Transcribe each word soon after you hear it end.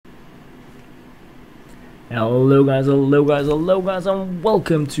Hello guys, hello guys, hello guys, and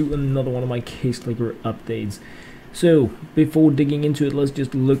welcome to another one of my Case Clicker updates. So, before digging into it, let's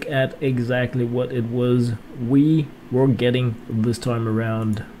just look at exactly what it was we were getting this time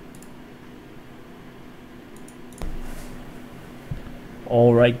around.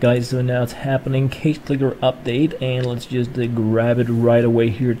 Alright guys, so now it's happening, Case Clicker update, and let's just grab it right away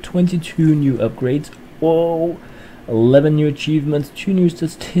here. 22 new upgrades. Whoa! 11 new achievements, 2 new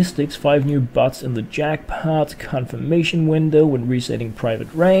statistics, 5 new bots in the jackpot, confirmation window when resetting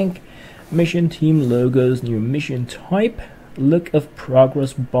private rank, mission team logos, new mission type, look of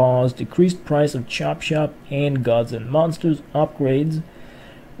progress bars, decreased price of chop shop and gods and monsters upgrades,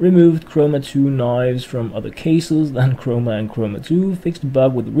 removed chroma 2 knives from other cases than chroma and chroma 2, fixed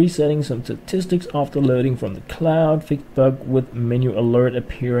bug with resetting some statistics after loading from the cloud, fixed bug with menu alert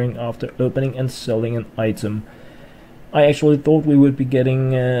appearing after opening and selling an item. I actually thought we would be getting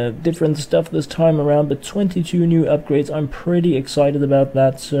different stuff this time around, but 22 new upgrades, I'm pretty excited about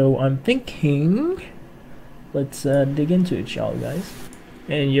that, so I'm thinking let's dig into it, shall we guys?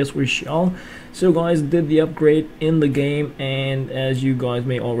 And yes, we shall. So guys, did the upgrade in the game, and as you guys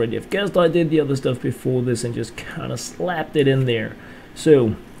may already have guessed, I did the other stuff before this and just kind of slapped it in there.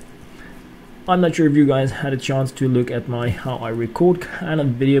 So I'm not sure if you guys had a chance to look at my how I record kind of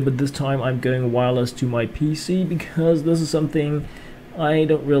video, but this time I'm going wireless to my PC because this is something I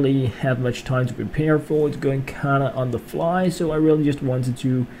don't really have much time to prepare for. It's going kind of on the fly, so I really just wanted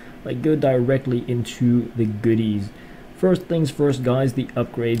to go directly into the goodies. First things first guys, the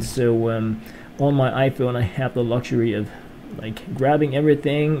upgrades. So on my iPhone I have the luxury of grabbing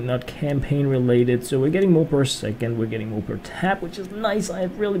everything, not campaign related, so we're getting more per second, we're getting more per tap, which is nice.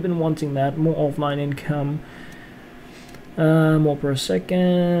 I've really been wanting that. More offline income, more per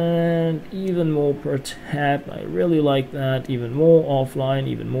second, even more per tap. I really like that. Even more offline,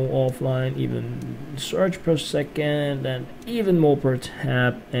 even search per second, and even more per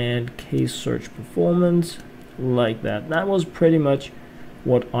tap, and case search performance like that. That was pretty much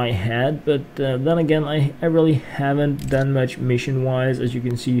what I had, but then again I really haven't done much mission wise. As you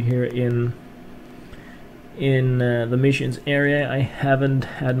can see here in the missions area, I haven't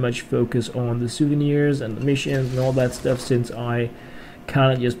had much focus on the souvenirs and the missions and all that stuff since I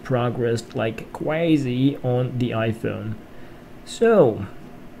kind of just progressed like crazy on the iPhone. So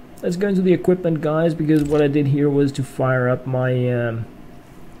let's go into the equipment guys, because what I did here was to fire up my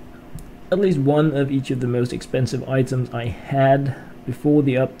at least one of each of the most expensive items I had before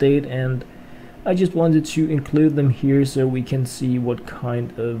the update, and I just wanted to include them here so we can see what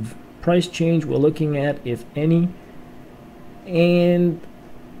kind of price change we're looking at, if any, and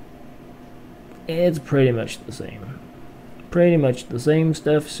it's pretty much the same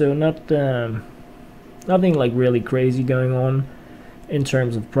stuff. So nothing like really crazy going on in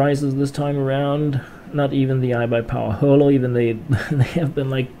terms of prices this time around. Not even the iBuyPower Holo, even they have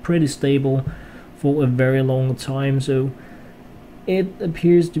been like pretty stable for a very long time, so it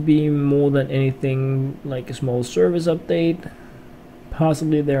appears to be more than anything like a small service update.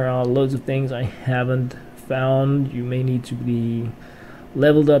 Possibly there are loads of things I haven't found. You may need to be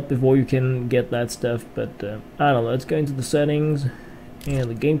leveled up before you can get that stuff, but I don't know. Let's go into the settings and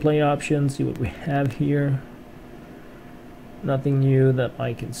the gameplay options, see what we have here. Nothing new that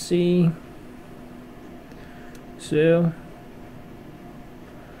I can see. So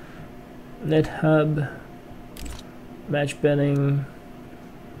NetHub, match betting,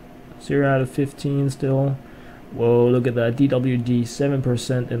 0 out of 15 still. Whoa, look at that. DWG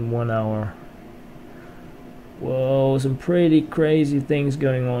 7% in 1 hour. Whoa, some pretty crazy things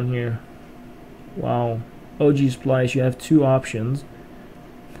going on here. Wow. OG Splice, you have 2 options.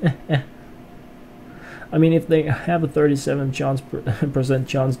 I mean, if they have a 37%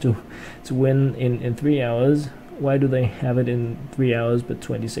 chance to win in 3 hours, why do they have it in 3 hours but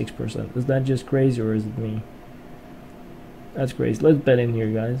 26%? Is that just crazy, or is it me? That's crazy. Let's bet in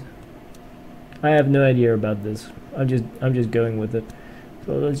here, guys. I have no idea about this. I'm just going with it.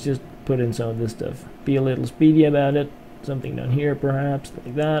 So let's just put in some of this stuff. Be a little speedy about it. Something down here, perhaps,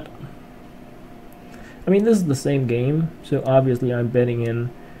 like that. I mean, this is the same game, so obviously I'm betting in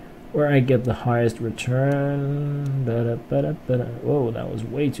where I get the highest return. Whoa, that was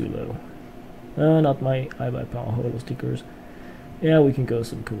way too low. Not my iBuyPower Holo stickers. Yeah, we can go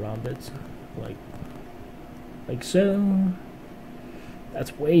some karambits, like so.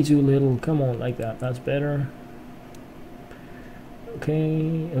 That's way too little. Come on, like that. That's better.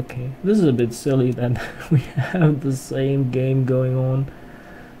 Okay. This is a bit silly that we have the same game going on.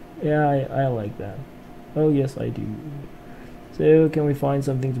 Yeah, I like that. Oh yes, I do. So can we find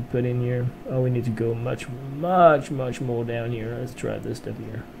something to put in here? Oh, we need to go much more down here. Let's try this stuff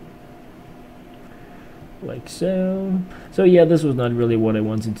here. like so. So yeah, this was not really what I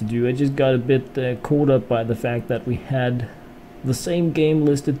wanted to do. I just got a bit caught up by the fact that we had the same game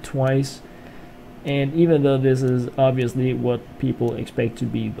listed twice, and even though this is obviously what people expect to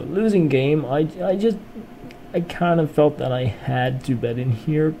be the losing game, I kind of felt that I had to bet in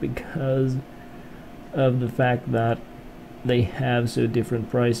here because of the fact that they have so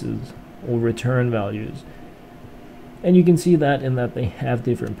different prices or return values. And you can see that in that they have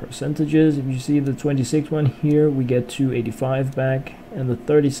different percentages. If you see the 26 one here, we get 285 back, and the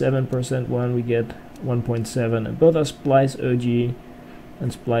 37% one we get 1.7, and both are Splice OG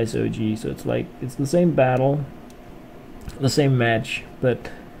and Splice OG, so it's like it's the same battle, the same match, but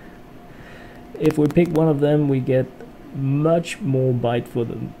if we pick one of them we get much more bite for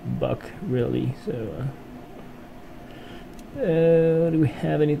the buck, really. So do we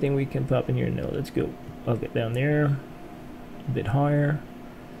have anything we can pop in here? No, let's go. I'll get down there a bit higher.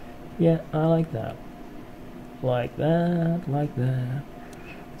 Yeah, I like that, like that, like that.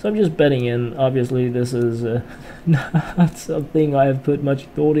 So I'm just betting in. Obviously this is not something I have put much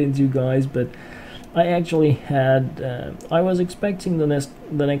thought into, guys, but I actually had I was expecting the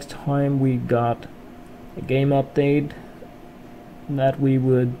next time we got a game update that we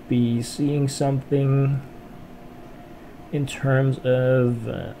would be seeing something in terms of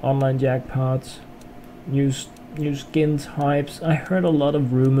online jackpots, new skins hypes. I heard a lot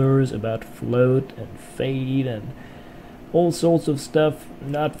of rumors about float and fade and all sorts of stuff,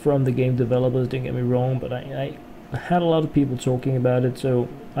 not from the game developers, don't get me wrong, but I had a lot of people talking about it, so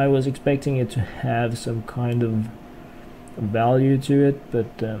I was expecting it to have some kind of value to it,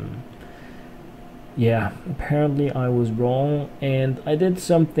 but yeah, apparently I was wrong, and I did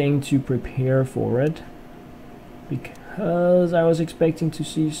something to prepare for it because I was expecting to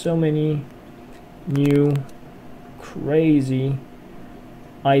see so many new crazy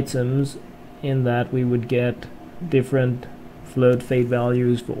items in that we would get different float fade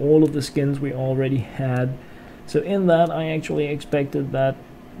values for all of the skins we already had. So in that I actually expected that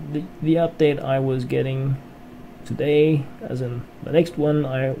the update I was getting today, as in the next one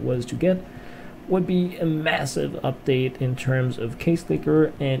I was to get, would be a massive update in terms of case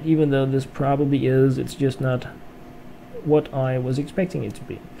clicker, and even though this probably is, it's just not what I was expecting it to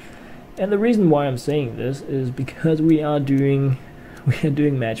be. And the reason why I'm saying this is because we are doing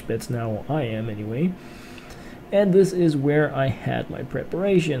match bets now, or I am anyway, and this is where I had my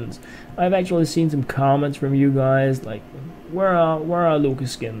preparations. I've actually seen some comments from you guys like, where are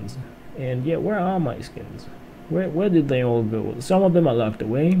Lucas skins? And yeah, where are my skins? Where did they all go? Some of them are locked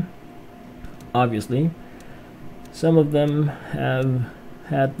away, obviously. Some of them have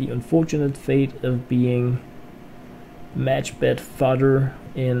had the unfortunate fate of being match bet fodder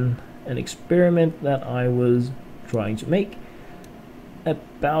in an experiment that I was trying to make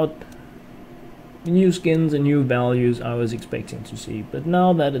about new skins and new values I was expecting to see. But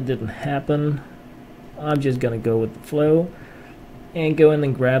now that it didn't happen, I'm just gonna go with the flow and go in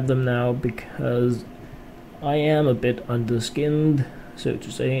and grab them now, because I am a bit underskinned, so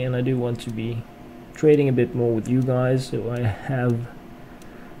to say, and I do want to be trading a bit more with you guys. So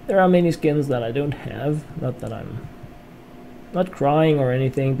there are many skins that I don't have, not that I'm not crying or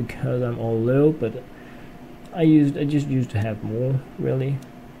anything because I'm all low, but I just used to have more, really.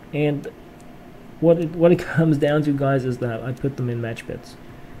 And what it comes down to, guys, is that I put them in match bets,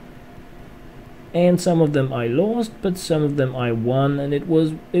 and some of them I lost, but some of them I won. And it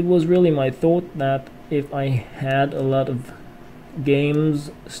was really my thought that if I had a lot of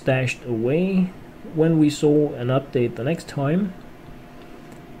games stashed away when we saw an update the next time,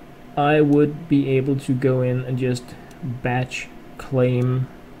 I would be able to go in and just batch claim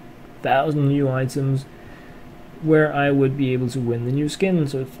 1,000 new items, where I would be able to win the new skin.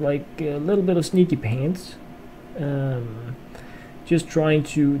 So it's like a little bit of sneaky pants, just trying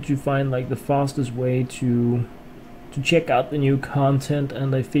to find like the fastest way to check out the new content.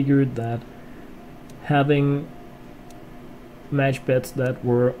 And I figured that having match bets that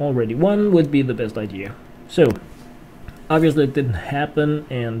were already won would be the best idea. So obviously it didn't happen,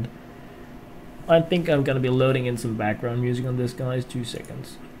 and I think I'm gonna be loading in some background music on this, guys. 2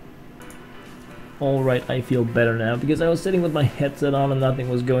 seconds. Alright, I feel better now, because I was sitting with my headset on and nothing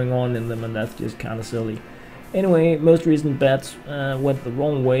was going on in them, and that's just kinda silly. Anyway, most recent bets went the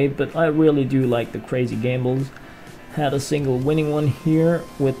wrong way, but I really do like the crazy gambles. Had a single winning one here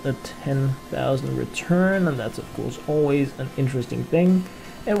with a 10,000 return, and that's of course always an interesting thing.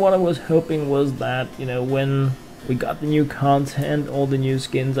 And what I was hoping was that, you know, when we got the new content, all the new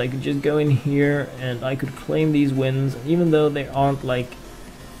skins, I could just go in here and I could claim these wins. And even though they aren't like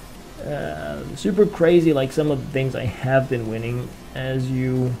super crazy like some of the things I have been winning, as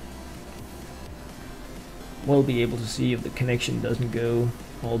you we'll be able to see if the connection doesn't go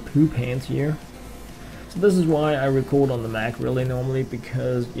all poo pants here. So this is why I record on the Mac really normally,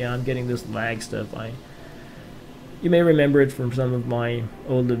 because yeah, I'm getting this lag stuff. You may remember it from some of my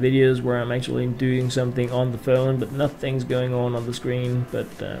older videos where I'm actually doing something on the phone but nothing's going on the screen. But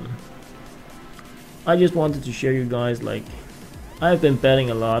I just wanted to show you guys, like, I've been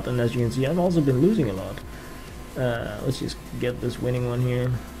betting a lot, and as you can see I've also been losing a lot. Let's just get this winning one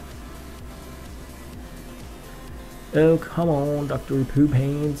here. Oh, come on, Dr. Poop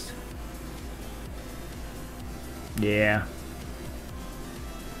Hands. Yeah.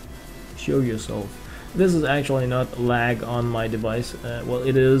 Show yourself. This is actually not lag on my device. Well,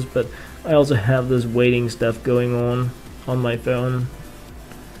 it is, but I also have this waiting stuff going on my phone.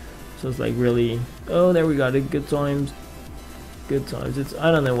 So it's like really... Oh, there we got it. Good times. Good times. I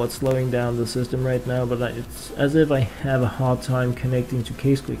don't know what's slowing down the system right now, but it's as if I have a hard time connecting to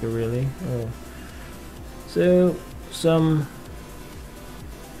CaseClicker, really. Oh. So, some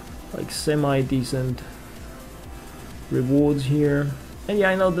like semi-decent rewards here. And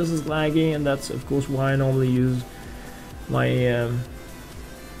yeah, I know this is laggy, and that's of course why I normally use my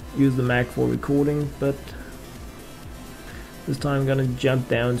use the Mac for recording, but this time I'm gonna jump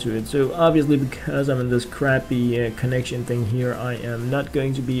down to it. So obviously, because I'm in this crappy connection thing here, I am not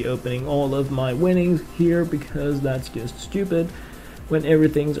going to be opening all of my winnings here, because that's just stupid when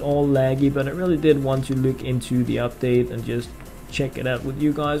everything's all laggy. But I really did want to look into the update and just check it out with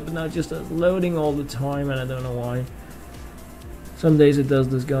you guys, but now it just loading all the time, and I don't know why. Some days it does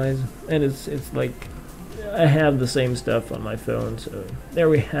this, guys, and it's like I have the same stuff on my phone. So there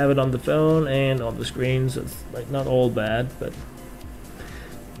we have it on the phone and on the screen. So it's like not all bad, but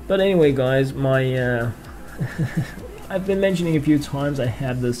anyway, guys, my I've been mentioning a few times I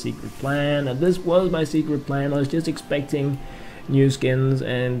had this secret plan, and this was my secret plan. I was just expecting new skins,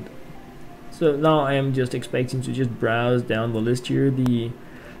 and so now I am just expecting to just browse down the list here. The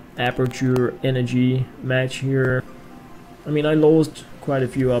Aperture Energy match here. I mean, I lost quite a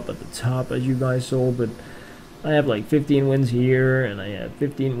few up at the top, as you guys saw, but I have like 15 wins here, and I have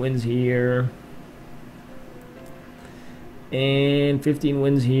 15 wins here, and 15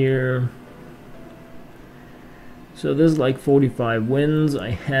 wins here. So this is like 45 wins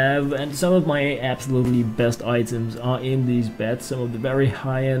I have, and some of my absolutely best items are in these bets, some of the very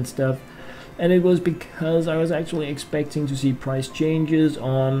high-end stuff. And it was because I was actually expecting to see price changes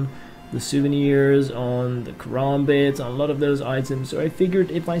on the souvenirs, on the karambits, on a lot of those items. So I figured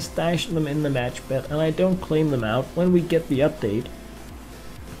if I stash them in the match bet and I don't claim them out, when we get the update,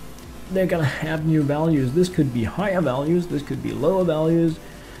 they're gonna have new values. This could be higher values, this could be lower values,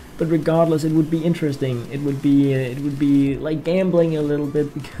 but regardless, it would be interesting. It would be like gambling a little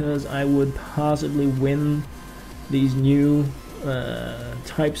bit, because I would possibly win these new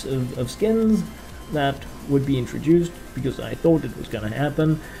types of skins that would be introduced, because I thought it was gonna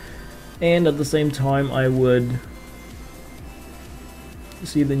happen. And at the same time, I would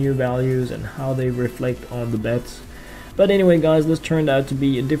see the new values and how they reflect on the bets. But anyway, guys, this turned out to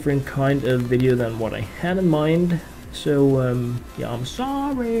be a different kind of video than what I had in mind. So, yeah, I'm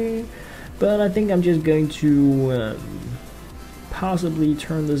sorry. But I think I'm just going to possibly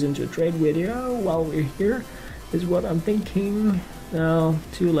turn this into a trade video while we're here, is what I'm thinking. No,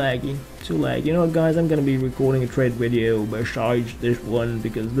 too laggy, too laggy. You know what, guys, I'm gonna be recording a trade video besides this one,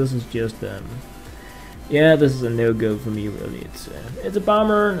 because this is just yeah, this is a no-go for me, really. It's a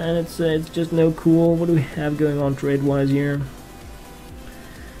bummer, and it's just no cool. What do we have going on trade-wise here?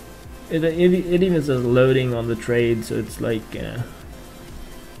 It even says loading on the trade, so it's like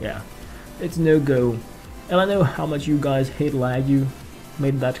yeah, it's no-go. And I know how much you guys hate lag. You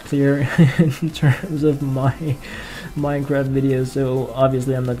made that clear in terms of my Minecraft videos, so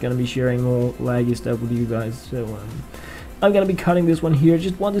obviously I'm not gonna be sharing more laggy stuff with you guys. So I'm gonna be cutting this one here.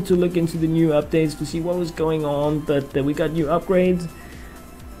 Just wanted to look into the new updates to see what was going on, but we got new upgrades.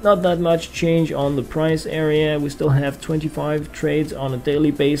 Not that much change on the price area. We still have 25 trades on a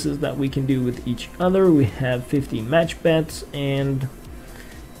daily basis that we can do with each other. We have 50 match bets, and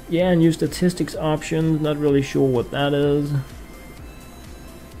yeah, new statistics options. Not really sure what that is.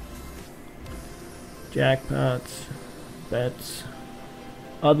 Jackpots, bets,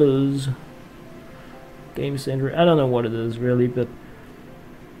 others, game center. I don't know what it is really, but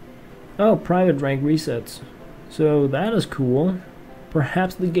oh, private rank resets. So that is cool.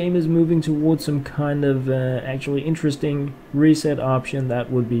 Perhaps the game is moving towards some kind of actually interesting reset option.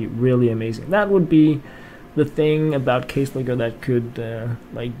 That would be really amazing. That would be the thing about CaseClicker that could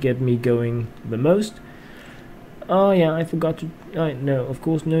like get me going the most. Oh yeah, I forgot to... no, of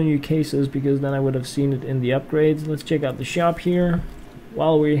course no new cases, because then I would have seen it in the upgrades. Let's check out the shop here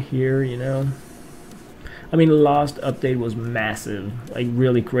while we're here, you know. I mean, last update was massive, like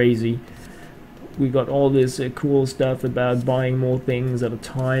really crazy. We got all this cool stuff about buying more things at a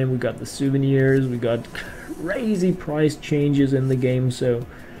time. We got the souvenirs, we got crazy price changes in the game, so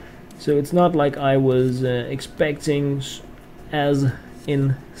it's not like I was expecting as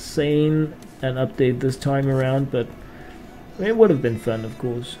insane an update this time around, but it would have been fun, of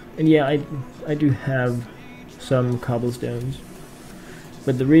course. And yeah, I do have some cobblestones,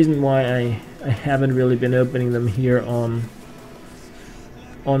 but the reason why I haven't really been opening them here on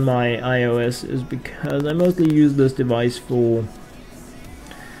my iOS is because I mostly use this device for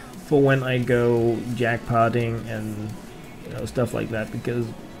when I go jackpotting and stuff like that, because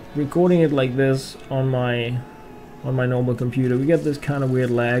recording it like this on my normal computer, we get this kind of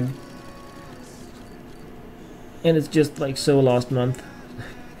weird lag, and it's just like so last month.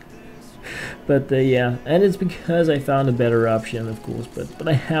 But yeah, and it's because I found a better option, of course, but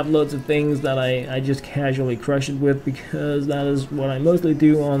I have loads of things that I just casually crush it with, because that is what I mostly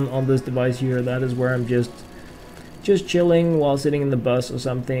do on this device here. That is where I'm just chilling while sitting in the bus or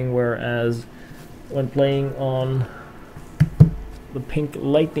something, whereas when playing on the Pink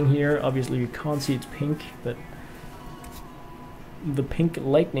Lightning here, obviously you can't see it's pink, but the Pink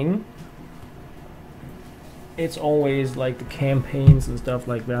Lightning, it's always like the campaigns and stuff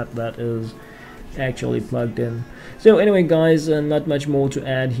like that that is actually plugged in. So anyway, guys, not much more to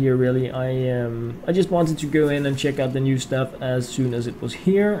add here really. I just wanted to go in and check out the new stuff as soon as it was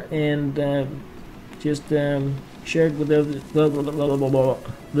here, and just share it with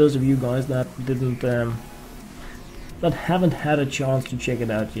those of you guys that haven't had a chance to check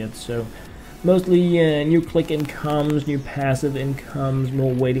it out yet. So mostly new click incomes, new passive incomes,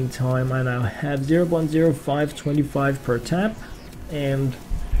 more waiting time. I now have 0.0525 per tap, and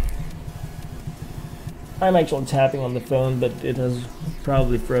I'm actually tapping on the phone, but it has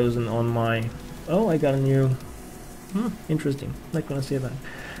probably frozen on my... Oh, I got a new... interesting. Not gonna say that.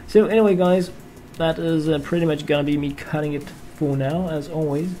 So anyway, guys, that is pretty much gonna be me cutting it for now. As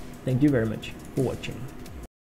always, thank you very much for watching.